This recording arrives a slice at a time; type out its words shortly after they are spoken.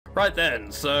Right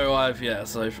then, so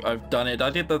I've done it. I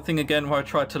did the thing again where I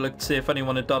tried to look to see if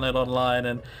anyone had done it online,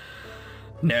 and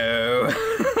no.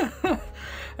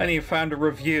 And he found a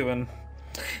review, and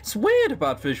it's weird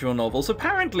about visual novels.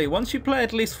 Apparently, once you play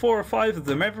at least 4 or 5 of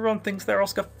them, everyone thinks they're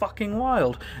Oscar fucking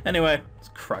wild. Anyway, let's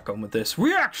crack on with this.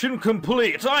 Reaction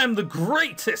complete! I am the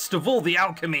greatest of all the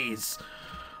alchemies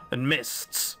and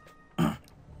mists. Gonna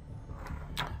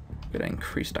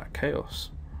increase that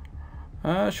chaos.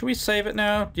 Should we save it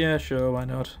now? Yeah, sure, why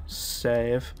not?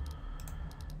 Save.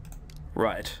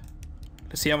 Right.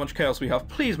 Let's see how much chaos we have.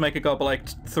 Please make a go like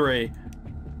 3.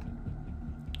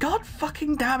 God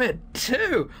fucking damn it,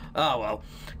 2! Oh well.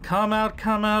 Come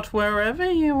out,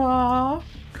 wherever you are.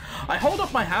 I hold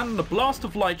up my hand and a blast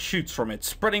of light shoots from it,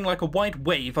 spreading like a white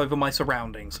wave over my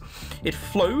surroundings. It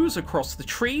flows across the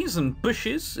trees and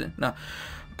bushes in a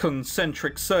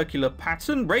concentric circular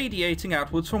pattern, radiating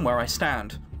outwards from where I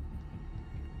stand.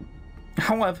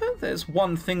 However, there's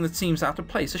one thing that seems out of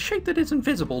place, a shape that is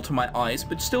invisible to my eyes,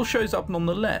 but still shows up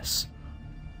nonetheless.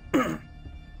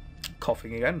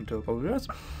 Coughing again, to apologise.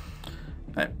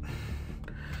 Right.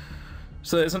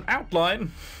 So there's an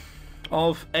outline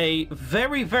of a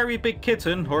very, very big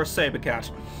kitten, or a saber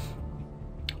cat.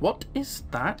 What is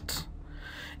that?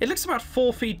 It looks about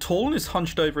 4 feet tall and is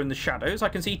hunched over in the shadows. I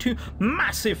can see 2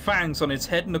 massive fangs on its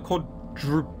head in a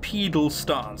quadrupedal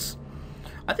stance.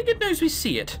 I think it knows we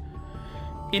see it.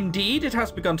 Indeed, it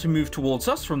has begun to move towards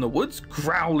us from the woods,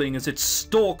 growling as it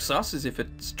stalks us as if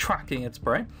it's tracking its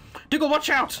prey. Diggle, watch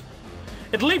out!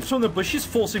 It leaps from the bushes,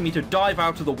 forcing me to dive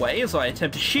out of the way as I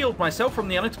attempt to shield myself from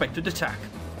the unexpected attack.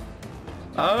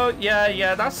 Oh,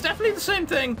 yeah, that's definitely the same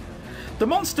thing. The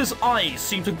monster's eyes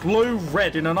seem to glow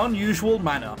red in an unusual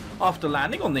manner. After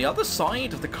landing on the other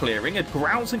side of the clearing, it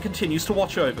growls and continues to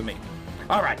watch over me.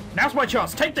 Alright, now's my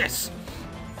chance. Take this!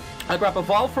 I grab a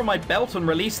vial from my belt and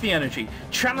release the energy.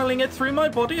 Channeling it through my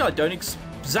body, I don't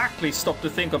exactly stop to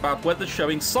think about whether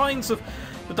showing signs of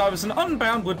that I was an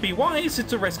unbound would be wise.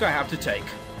 It's a risk I have to take.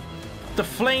 The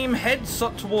flame heads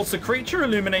up towards the creature,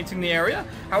 illuminating the area.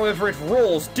 However, it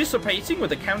roars, dissipating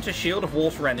with a counter shield of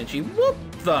water energy. What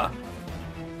the?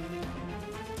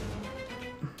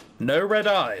 No red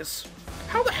eyes.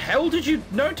 How the hell did you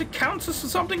know to counter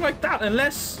something like that?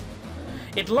 Unless...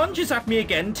 It lunges at me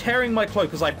again, tearing my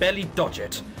cloak as I barely dodge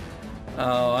it.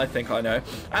 Oh, I think I know.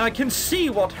 And I can see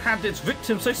what had its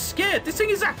victim so scared. This thing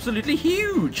is absolutely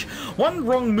huge. One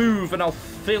wrong move and I'll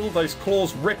feel those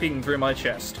claws ripping through my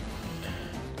chest.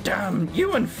 Damn,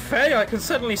 you and Faye, I can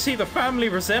certainly see the family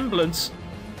resemblance.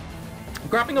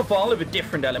 Grabbing a vial of a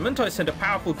different element, I send a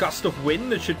powerful gust of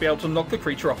wind that should be able to knock the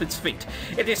creature off its feet.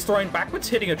 It is thrown backwards,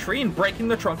 hitting a tree and breaking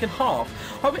the trunk in half.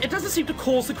 However, it doesn't seem to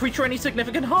cause the creature any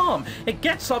significant harm. It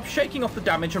gets up, shaking off the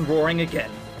damage and roaring again.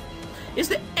 Is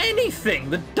there anything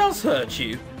that does hurt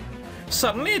you?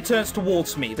 Suddenly it turns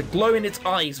towards me, the glow in its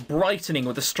eyes brightening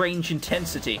with a strange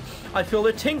intensity. I feel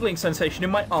a tingling sensation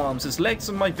in my arms as legs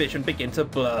and my vision begin to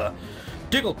blur.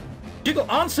 Diggle,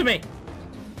 answer me!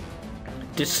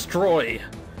 Destroy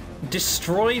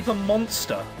the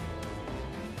monster.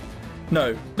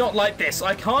 No, not like this.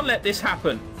 I can't let this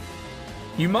happen.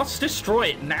 You must destroy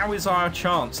it. Now is our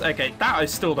chance. Okay, that I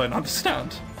still don't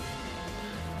understand.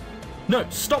 No,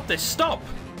 stop this. Stop.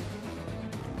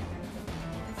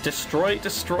 Destroy.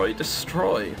 Get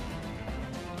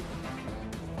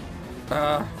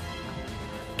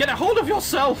a hold of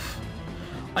yourself.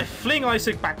 I fling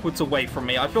Isaac backwards away from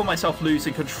me. I feel myself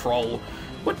losing control.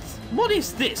 What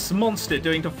is this monster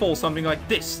doing to force something like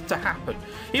this to happen?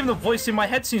 Even the voice in my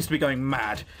head seems to be going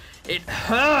mad. It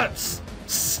hurts!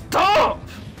 Stop!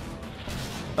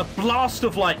 A blast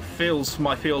of light fills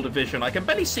my field of vision. I can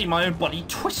barely see my own body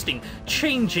twisting,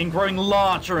 changing, growing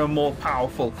larger and more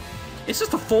powerful. Is this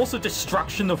the force of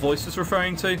destruction the voice is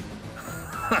referring to?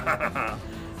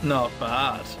 Not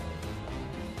bad.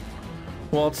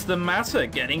 What's the matter?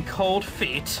 Getting cold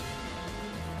feet?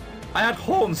 I had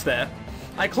horns there.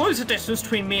 I close the distance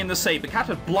between me and the saber cat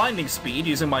at blinding speed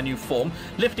using my new form,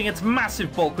 lifting its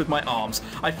massive bulk with my arms.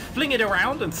 I fling it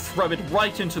around and throw it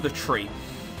right into the tree,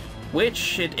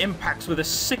 which it impacts with a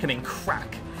sickening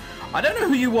crack. I don't know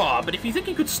who you are, but if you think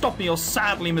you could stop me, you're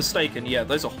sadly mistaken. Yeah,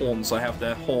 those are horns I have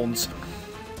there, horns.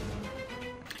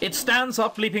 It stands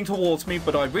up, leaping towards me,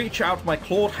 but I reach out my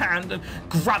clawed hand and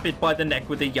grab it by the neck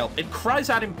with a yelp. It cries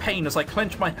out in pain as I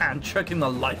clench my hand, choking the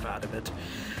life out of it.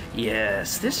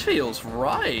 Yes, this feels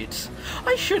right.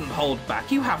 I shouldn't hold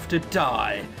back. You have to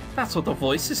die. That's what the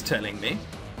voice is telling me.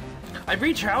 I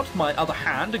reach out my other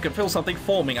hand and can feel something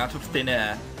forming out of thin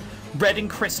air. Red and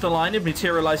crystalline, it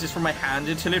materializes from my hand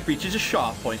until it reaches a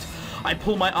sharp point. I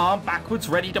pull my arm backwards,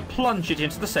 ready to plunge it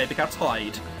into the saber cat's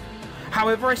hide.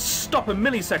 However, I stop a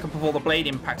millisecond before the blade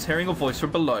impacts, hearing a voice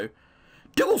from below.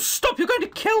 Dougal, stop! You're going to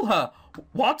kill her!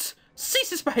 What?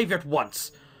 Cease this behaviour at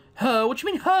once! Her? What do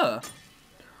you mean, her?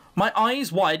 My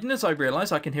eyes widen as I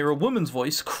realise I can hear a woman's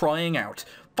voice crying out.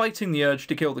 Fighting the urge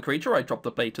to kill the creature, I drop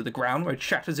the blade to the ground where it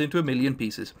shatters into a million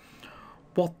pieces.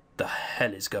 What the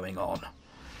hell is going on?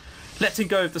 Letting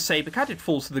go of the saber cat, it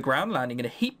falls to the ground, landing in a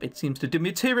heap. It seems to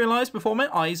dematerialise before my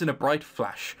eyes in a bright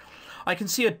flash. I can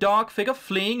see a dark figure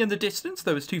fleeing in the distance,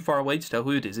 though it's too far away to tell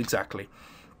who it is exactly.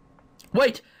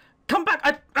 Wait! Come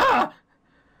back!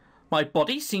 My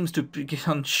body seems to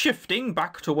begin shifting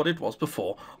back to what it was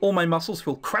before. All my muscles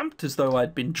feel cramped as though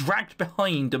I'd been dragged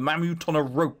behind a mammoth on a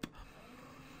rope.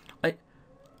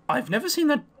 I've never seen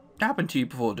that happen to you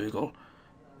before, Dougal.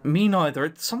 Me neither.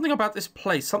 It's something about this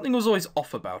place. Something was always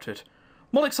off about it.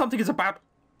 More like something is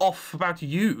off about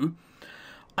you.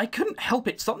 I couldn't help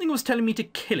it. Something was telling me to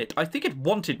kill it. I think it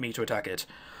wanted me to attack it.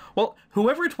 Well,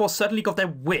 whoever it was certainly got their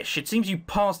wish. It seems you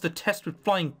passed the test with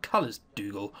flying colours,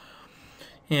 Dougal.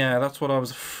 Yeah, that's what I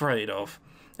was afraid of.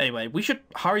 Anyway, we should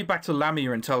hurry back to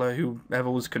Lamia and tell her whoever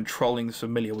was controlling this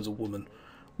familiar was a woman.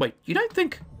 Wait, you don't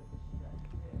think...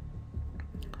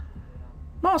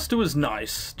 Master was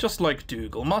nice, just like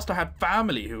Dougal. Master had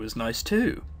family who was nice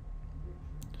too.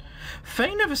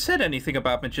 Faye never said anything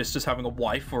about Magistus having a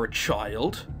wife or a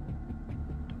child.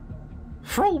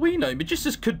 For all we know,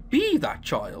 Magistus could be that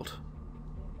child.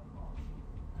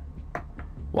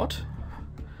 What?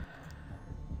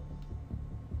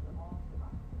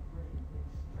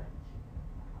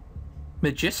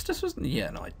 Magistus was...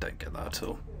 Yeah, no, I don't get that at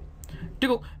all.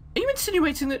 Dougal, are you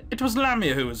insinuating that it was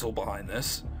Lamia who was all behind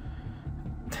this?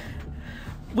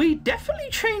 We definitely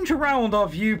change around our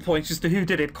viewpoints as to who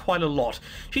did it quite a lot.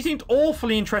 She seemed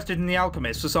awfully interested in the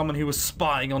alchemist for someone who was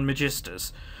spying on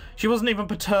Magistus. She wasn't even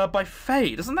perturbed by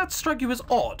Faye. Doesn't that strike you as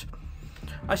odd?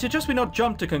 I suggest we not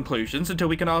jump to conclusions until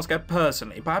we can ask her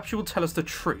personally. Perhaps she will tell us the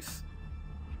truth.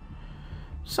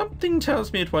 Something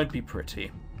tells me it won't be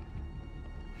pretty.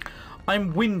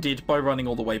 I'm winded by running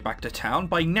all the way back to town.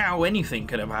 By now, anything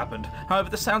could have happened.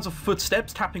 However, the sounds of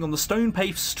footsteps tapping on the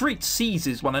stone-paved street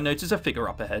ceases when I notice a figure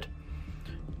up ahead.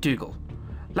 Dougal.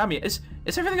 Lamia, is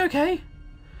everything okay?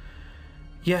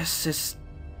 Yes, it's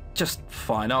just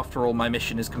fine. After all, my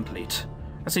mission is complete.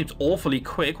 That seems awfully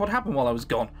quick. What happened while I was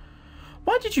gone?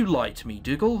 Why did you lie to me,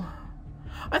 Dougal?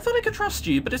 I thought I could trust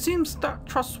you, but it seems that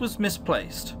trust was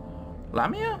misplaced.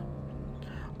 Lamia?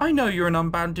 I know you're an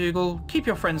unbound, Dougal. Keep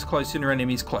your friends close and your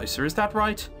enemies closer, is that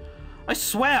right? I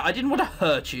swear I didn't want to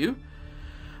hurt you.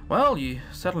 Well, you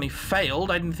certainly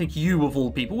failed. I didn't think you, of all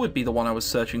people, would be the one I was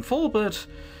searching for, but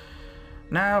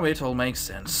now it all makes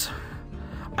sense.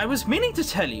 I was meaning to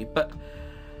tell you, but...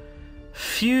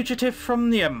 Fugitive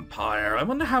from the Empire. I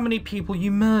wonder how many people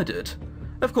you murdered.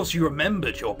 Of course you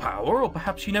remembered your power, or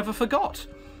perhaps you never forgot.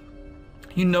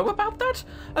 You know about that?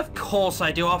 Of course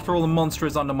I do. After all, the monster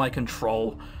is under my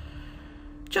control.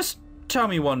 Just tell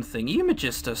me one thing. Are you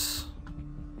Magistus?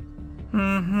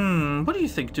 What do you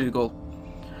think, Dougal?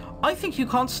 I think you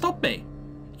can't stop me.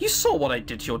 You saw what I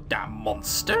did to your damn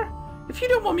monster. If you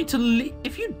don't want me to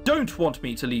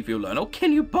leave you alone, I'll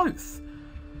kill you both.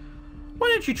 Why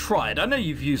don't you try it? I know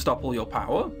you've used up all your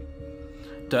power.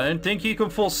 Don't think you can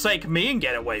forsake me and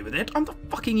get away with it. I'm the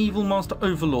fucking evil master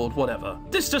overlord, whatever.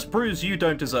 This just proves you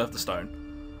don't deserve the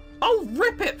stone. I'll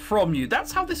rip it from you.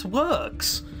 That's how this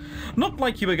works. Not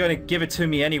like you were going to give it to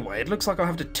me anyway. It looks like I'll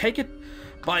have to take it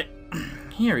by...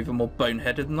 You're even more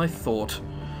boneheaded than I thought.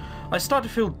 I start to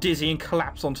feel dizzy and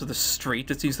collapse onto the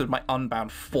street. It seems that my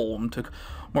unbound form took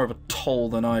more of a toll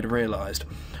than I'd realised.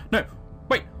 No,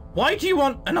 wait. Why do you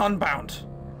want an unbound?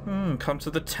 Come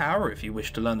to the tower if you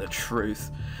wish to learn the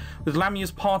truth. With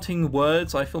Lamia's parting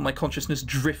words, I feel my consciousness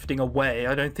drifting away.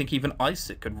 I don't think even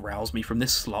Isaac could rouse me from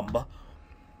this slumber.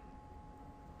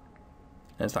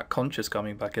 There's that conscious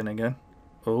coming back in again.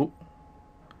 Oh.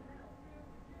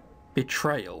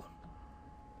 Betrayal.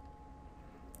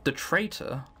 The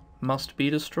traitor must be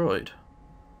destroyed.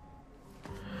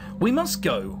 We must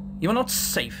go. You are not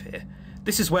safe here.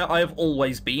 This is where I have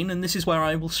always been, and this is where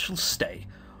I shall stay.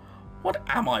 What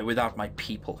am I without my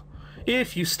people?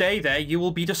 If you stay there, you will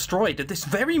be destroyed. At this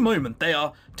very moment, they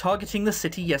are targeting the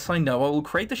city. Yes, I know. I will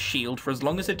create the shield for as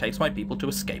long as it takes my people to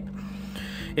escape.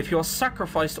 If you are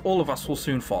sacrificed, all of us will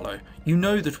soon follow. You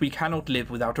know that we cannot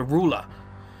live without a ruler.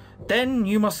 Then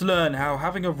you must learn how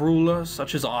having a ruler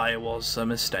such as I was a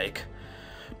mistake.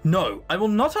 No, I will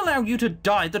not allow you to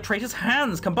die at the traitor's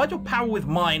hands. Combine your power with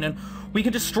mine, and we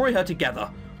can destroy her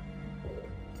together.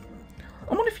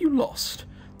 And what if you lost?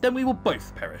 Then we will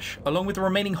both perish, along with the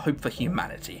remaining hope for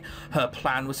humanity. Her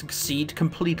plan will succeed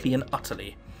completely and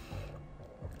utterly.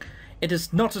 It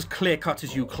is not as clear-cut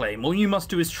as you claim. All you must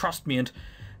do is trust me, and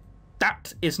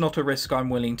that is not a risk I'm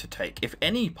willing to take. If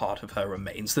any part of her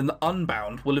remains, then the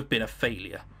Unbound will have been a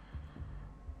failure.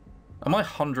 Am I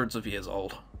hundreds of years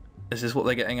old? Is this what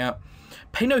they're getting at?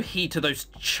 Pay no heed to those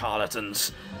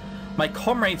charlatans. My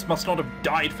comrades must not have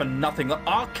died for nothing. The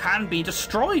Ark can be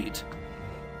destroyed.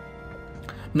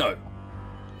 No.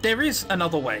 There is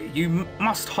another way. You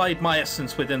must hide my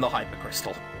essence within the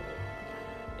hypercrystal.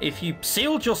 If you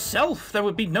sealed yourself, there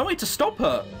would be no way to stop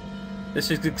her. This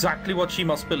is exactly what she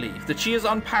must believe, that she is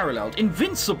unparalleled,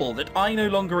 invincible, that I no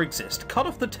longer exist. Cut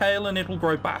off the tail and it will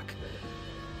grow back.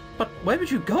 But where would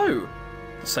you go?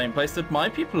 The same place that my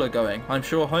people are going. I'm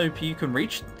sure you can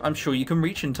reach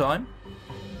in time.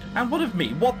 And what of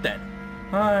me? What then?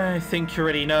 I think you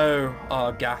already know,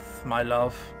 Argath, my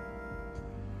love.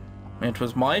 It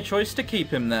was my choice to keep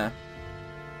him there.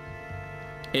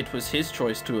 It was his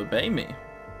choice to obey me.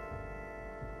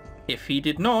 If he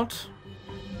did not,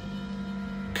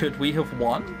 could we have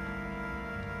won?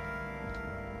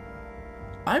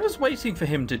 I was waiting for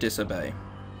him to disobey.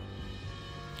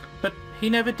 But he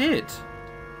never did.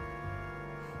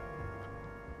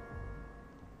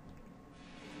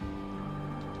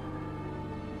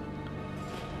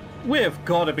 We've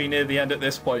got to be near the end at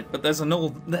this point, but there's a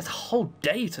whole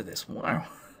day to this. Wow.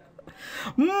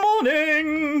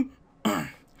 Morning!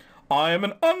 I am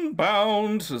an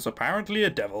Unbound. There's apparently a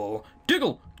devil.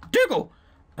 Diggle! Diggle!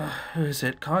 Who is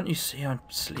it? Can't you see I'm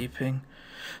sleeping?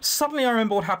 Suddenly I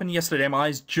remember what happened yesterday. My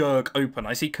eyes jerk open.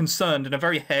 I see concerned and a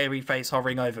very hairy face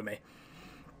hovering over me.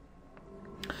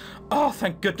 Oh,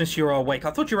 thank goodness you're awake.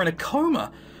 I thought you were in a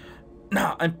coma.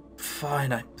 No, I'm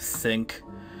fine, I think.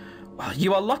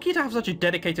 You are lucky to have such a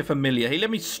dedicated familiar. He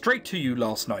led me straight to you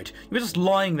last night. You were just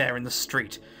lying there in the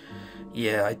street.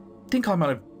 Yeah, I think I might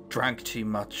have drank too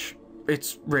much.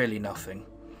 It's really nothing.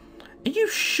 Are you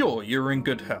sure you're in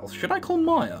good health? Should I call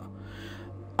Maya?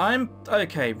 I'm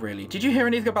okay, really. Did you hear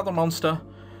anything about the monster?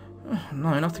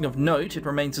 No, nothing of note. It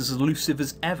remains as elusive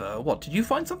as ever. What, did you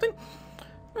find something?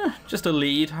 Just a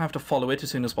lead. I have to follow it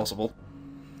as soon as possible.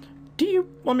 Do you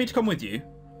want me to come with you?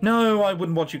 No, I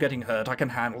wouldn't want you getting hurt. I can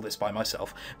handle this by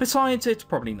myself. Besides, it's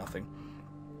probably nothing.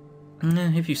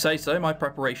 If you say so, my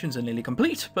preparations are nearly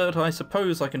complete, but I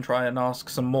suppose I can try and ask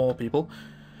some more people.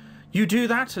 You do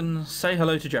that and say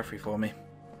hello to Jeffrey for me.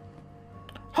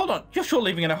 Hold on, you're sure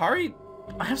leaving in a hurry?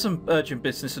 I have some urgent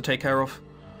business to take care of.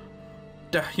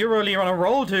 You're really on a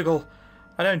roll, Dougal.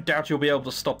 I don't doubt you'll be able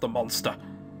to stop the monster.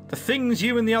 The things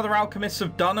you and the other alchemists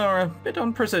have done are a bit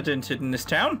unprecedented in this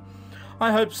town.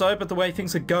 I hope so, but the way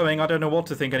things are going, I don't know what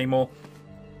to think anymore.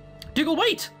 Dougal,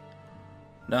 wait!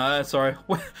 No, sorry.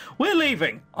 We're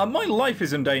leaving. My life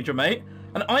is in danger, mate.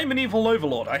 And I'm an evil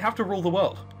overlord. I have to rule the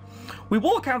world. We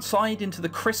walk outside into the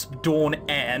crisp dawn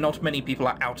air. Not many people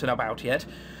are out and about yet.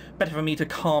 Better for me to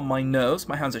calm my nerves.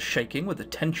 My hands are shaking with a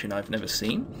tension I've never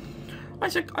seen.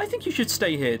 Isaac, I think you should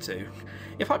stay here too.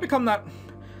 If I become that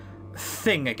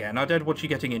thing again, I don't want you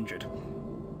getting injured.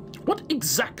 What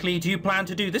exactly do you plan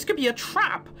to do? This could be a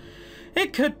trap.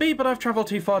 It could be, but I've travelled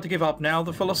too far to give up now.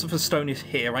 The Philosopher's Stone is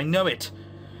here. I know it.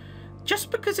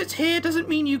 Just because it's here doesn't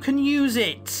mean you can use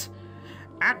it.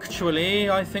 Actually,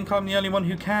 I think I'm the only one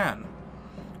who can.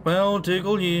 Well,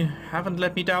 Dougal, you haven't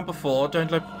let me down before.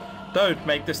 Don't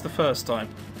make this the first time.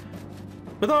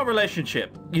 With our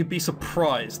relationship, you'd be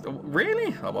surprised.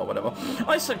 Really? Oh, well, whatever.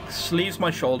 Isaac leaves my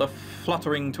shoulder,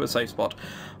 fluttering to a safe spot.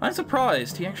 I'm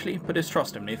surprised he actually put his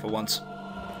trust in me for once.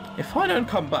 If I don't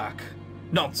come back...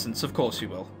 Nonsense, of course you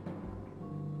will.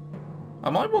 I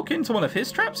might walk into one of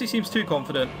his traps. He seems too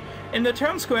confident. In the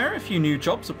town square, a few new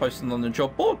jobs are posted on the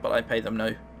job board, but I pay them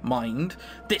no mind.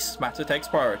 This matter takes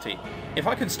priority. If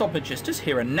I can stop Magistus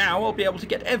here and now, I'll be able to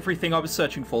get everything I was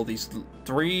searching for these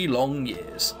 3 long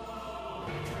years.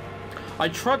 I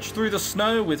trudge through the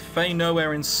snow with Faye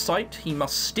nowhere in sight. He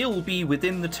must still be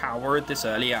within the tower at this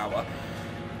early hour,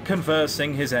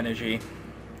 conversing his energy.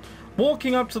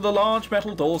 Walking up to the large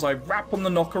metal doors, I rap on the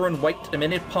knocker and wait. A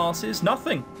minute passes.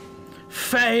 Nothing.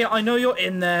 Faye, I know you're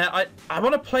in there. I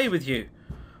want to play with you.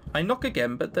 I knock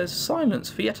again, but there's silence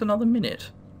for yet another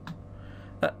minute.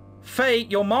 Faye,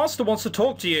 your master wants to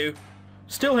talk to you.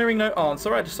 Still hearing no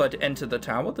answer, I decide to enter the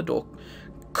tower. The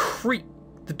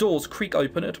doors creak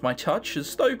open at my touch,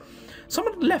 as though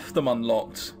someone had left them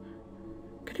unlocked.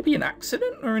 Could it be an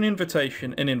accident or an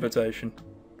invitation? An invitation.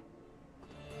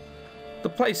 The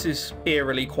place is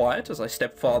eerily quiet as I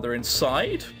step farther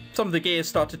inside. Some of the gears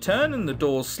start to turn and the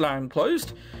doors slam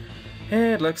closed.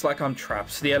 It looks like I'm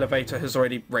trapped. The elevator has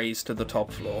already raised to the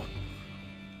top floor.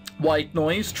 White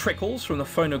noise trickles from the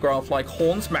phonograph-like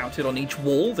horns mounted on each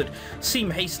wall that seem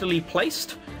hastily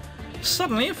placed.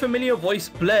 Suddenly, a familiar voice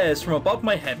blares from above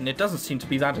my head, and it doesn't seem to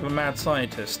be that of a mad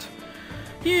scientist.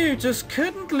 You just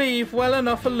couldn't leave well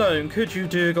enough alone, could you,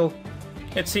 Dougal?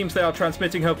 It seems they are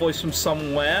transmitting her voice from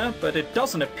somewhere, but it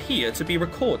doesn't appear to be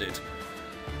recorded.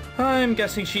 I'm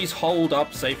guessing she's holed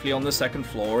up safely on the second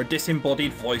floor, a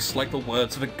disembodied voice like the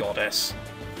words of a goddess.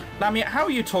 Lamia, how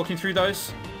are you talking through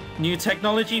those? New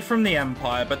technology from the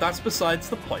Empire, but that's besides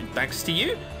the point. Thanks to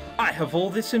you, I have all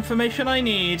this information I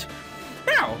need.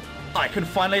 Now, I can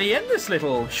finally end this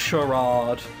little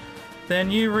charade. Then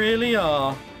you really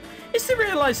are. Is the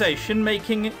realization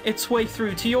making its way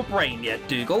through to your brain yet,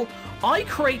 Dougal? I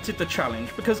created the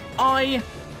challenge because I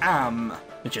am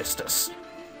Magistus.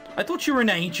 I thought you were an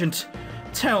agent.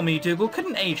 Tell me, Dougal, could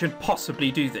an agent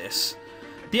possibly do this?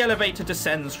 The elevator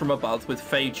descends from above, with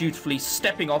Faye dutifully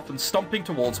stepping off and stomping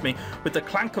towards me with the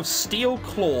clank of steel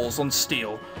claws on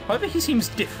steel. However, he seems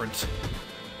different.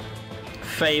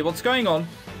 Faye, what's going on?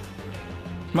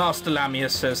 Master Lamia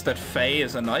says that Faye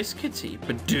is a nice kitty,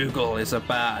 but Dougal is a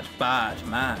bad, bad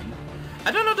man.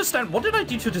 I don't understand. What did I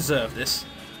do to deserve this?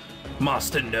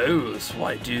 Master knows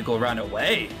why Dougal ran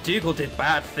away. Dougal did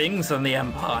bad things in the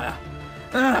Empire.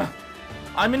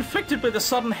 I'm inflicted with a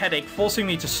sudden headache, forcing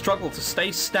me to struggle to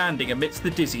stay standing amidst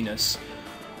the dizziness.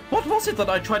 What was it that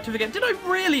I tried to forget? Did I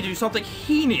really do something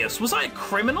heinous? Was I a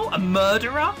criminal? A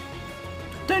murderer?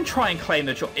 Don't try and claim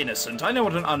that you're innocent. I know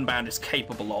what an Unbound is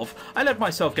capable of. I let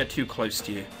myself get too close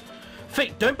to you.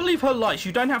 Faye, don't believe her lies.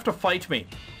 You don't have to fight me.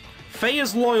 Faye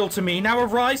is loyal to me. Now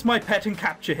arise, my pet, and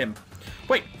capture him.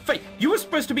 Wait, Faye, you were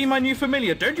supposed to be my new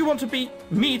familiar. Don't you want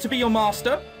me to be your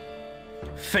master?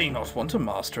 Faye not want a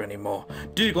master anymore.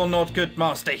 Dougal not good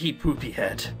master, he poopy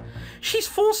head. She's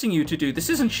forcing you to do this,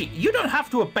 isn't she? You don't have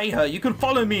to obey her. You can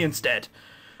follow me instead.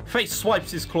 Faye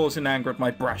swipes his claws in anger at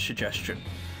my brash suggestion.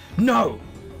 No!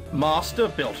 Master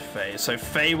built Faye, so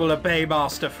Faye will obey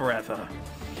Master forever.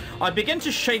 I begin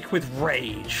to shake with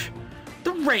rage.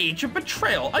 The rage of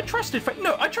betrayal. I trusted Faye.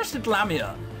 No, I trusted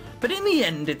Lamia. But in the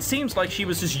end, it seems like she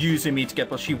was just using me to get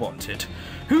what she wanted.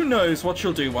 Who knows what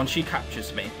she'll do once she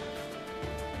captures me.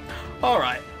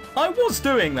 Alright, I was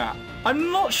doing that.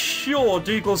 I'm not sure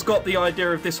Dougal's got the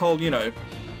idea of this whole,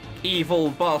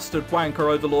 evil bastard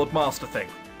wanker overlord master thing.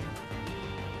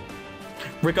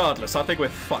 Regardless, I think we're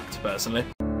fucked, personally.